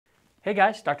Hey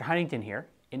guys, Dr. Huntington here,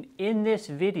 and in this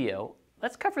video,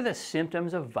 let's cover the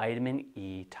symptoms of vitamin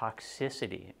E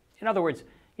toxicity. In other words,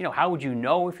 how would you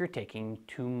know if you're taking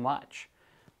too much?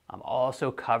 I'll also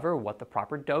cover what the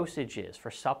proper dosage is for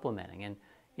supplementing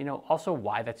and, also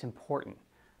why that's important.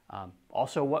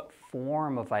 Also what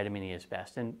form of vitamin E is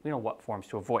best and, what forms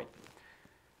to avoid.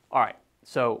 All right,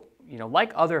 so,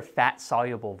 like other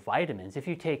fat-soluble vitamins, if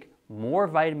you take more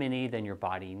vitamin E than your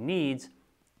body needs,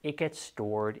 it gets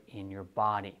stored in your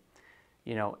body.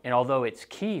 And although it's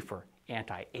key for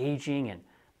anti-aging and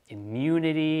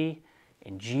immunity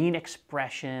and gene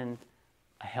expression,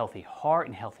 a healthy heart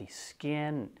and healthy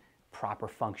skin, proper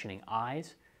functioning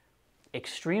eyes,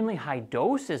 extremely high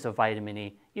doses of vitamin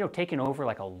E, taken over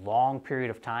like a long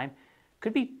period of time,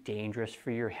 could be dangerous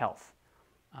for your health.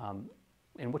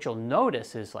 And what you'll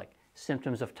notice is like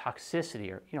symptoms of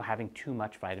toxicity or having too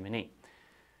much vitamin E.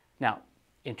 Now,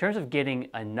 in terms of getting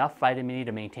enough vitamin E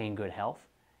to maintain good health,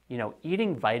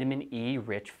 eating vitamin E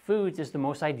rich foods is the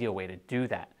most ideal way to do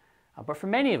that. But for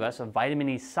many of us, a vitamin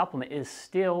E supplement is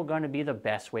still going to be the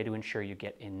best way to ensure you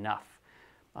get enough.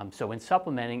 So when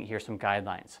supplementing, here's some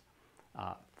guidelines.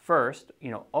 First,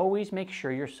 always make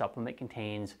sure your supplement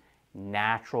contains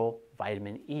natural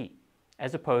vitamin E,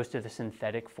 as opposed to the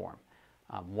synthetic form.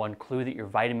 One clue that your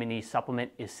vitamin E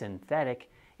supplement is synthetic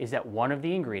is that one of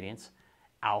the ingredients,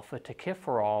 alpha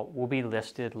tocopherol, will be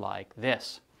listed like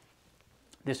this.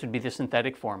 This would be the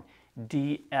synthetic form,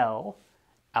 DL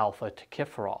alpha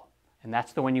tocopherol, and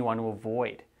that's the one you want to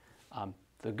avoid.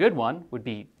 The good one would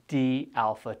be D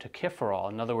alpha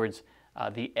tocopherol. In other words,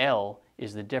 the L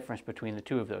is the difference between the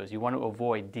two of those. You want to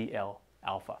avoid DL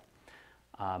alpha.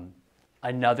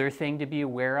 Another thing to be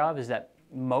aware of is that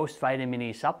most vitamin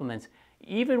E supplements,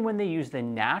 even when they use the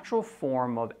natural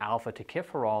form of alpha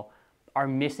tocopherol, are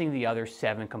missing the other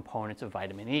 7 components of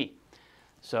vitamin E.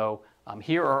 So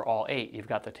here are all 8. You've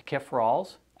got the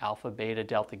tocopherols, alpha, beta,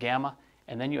 delta, gamma,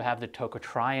 and then you have the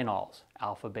tocotrienols,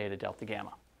 alpha, beta, delta,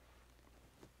 gamma.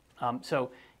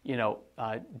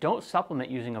 Don't supplement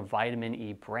using a vitamin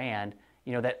E brand,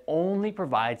 that only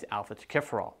provides alpha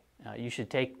tocopherol. You should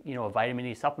take, a vitamin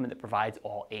E supplement that provides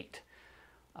all 8.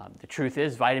 The truth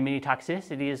is, vitamin E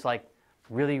toxicity is like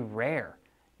really rare.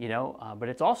 But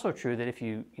it's also true that if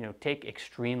you, take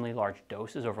extremely large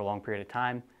doses over a long period of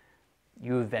time,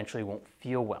 you eventually won't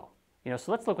feel well.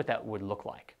 So let's look what that would look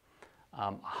like.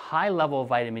 A high level of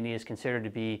vitamin E is considered to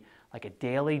be like a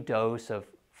daily dose of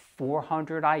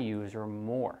 400 IUs or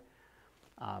more.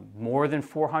 More than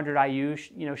 400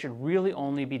 IUs, should really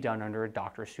only be done under a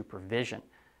doctor's supervision.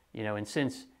 And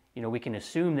since, we can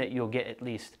assume that you'll get at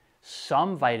least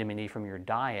some vitamin E from your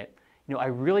diet, I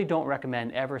really don't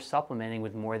recommend ever supplementing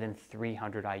with more than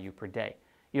 300 IU per day,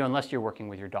 unless you're working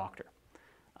with your doctor.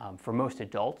 For most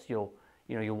adults, you'll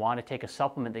want to take a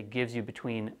supplement that gives you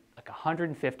between like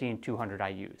 150 and 200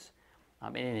 IUs.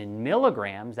 And in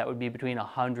milligrams, that would be between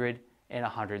 100 and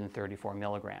 134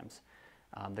 milligrams.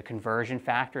 The conversion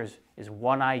factor is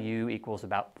 1 IU equals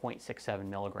about 0.67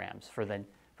 milligrams for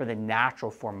the natural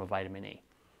form of vitamin E.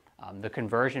 The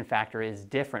conversion factor is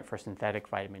different for synthetic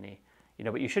vitamin E.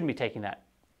 But you shouldn't be taking that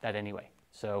anyway.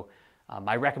 So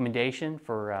my recommendation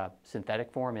for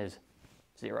synthetic form is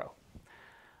 0.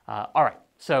 All right,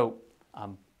 so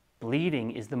bleeding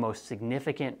is the most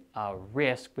significant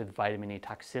risk with vitamin E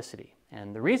toxicity.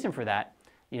 And the reason for that,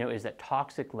 is that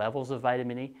toxic levels of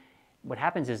vitamin E, what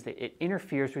happens is that it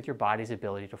interferes with your body's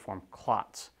ability to form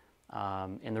clots.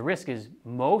 And the risk is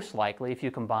most likely if you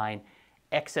combine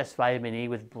excess vitamin E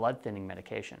with blood thinning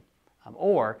medication.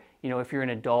 Or, if you're an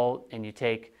adult and you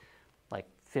take like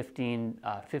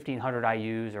 1,500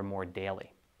 IUs or more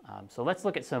daily. So let's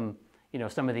look at some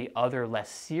of the other less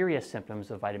serious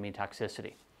symptoms of vitamin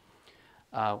toxicity.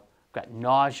 We've got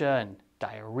nausea and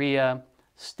diarrhea,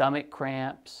 stomach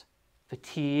cramps,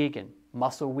 fatigue and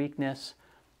muscle weakness,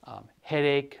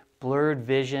 headache, blurred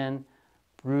vision,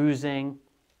 bruising,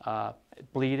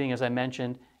 bleeding, as I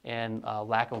mentioned, and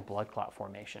lack of blood clot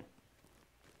formation.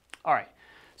 All right.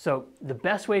 So the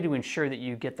best way to ensure that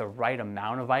you get the right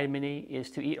amount of vitamin E is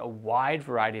to eat a wide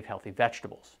variety of healthy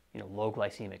vegetables, low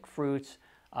glycemic fruits,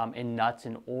 and nuts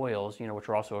and oils, which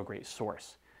are also a great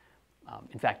source.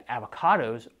 In fact,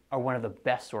 avocados are one of the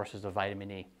best sources of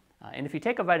vitamin E. And if you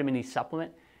take a vitamin E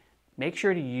supplement, make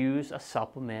sure to use a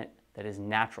supplement that is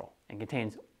natural and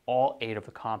contains all 8 of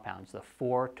the compounds, the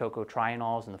 4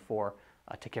 tocotrienols and the 4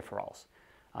 tocopherols.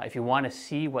 If you want to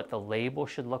see what the label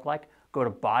should look like, go to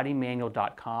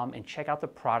BodyManual.com and check out the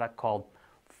product called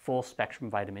Full Spectrum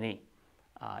Vitamin E.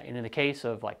 And in the case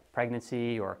of like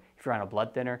pregnancy or if you're on a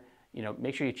blood thinner,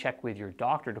 make sure you check with your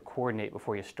doctor to coordinate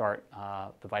before you start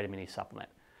the vitamin E supplement.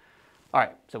 All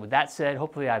right, so with that said,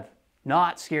 hopefully I've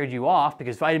not scared you off,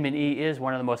 because vitamin E is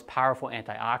one of the most powerful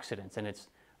antioxidants, and it's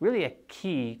really a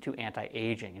key to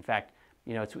anti-aging. In fact,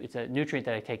 it's a nutrient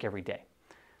that I take every day.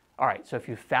 All right, so if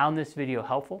you found this video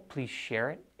helpful, please share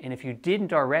it. And if you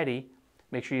didn't already,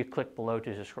 make sure you click below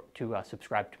to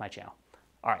subscribe to my channel.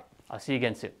 All right, I'll see you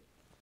again soon.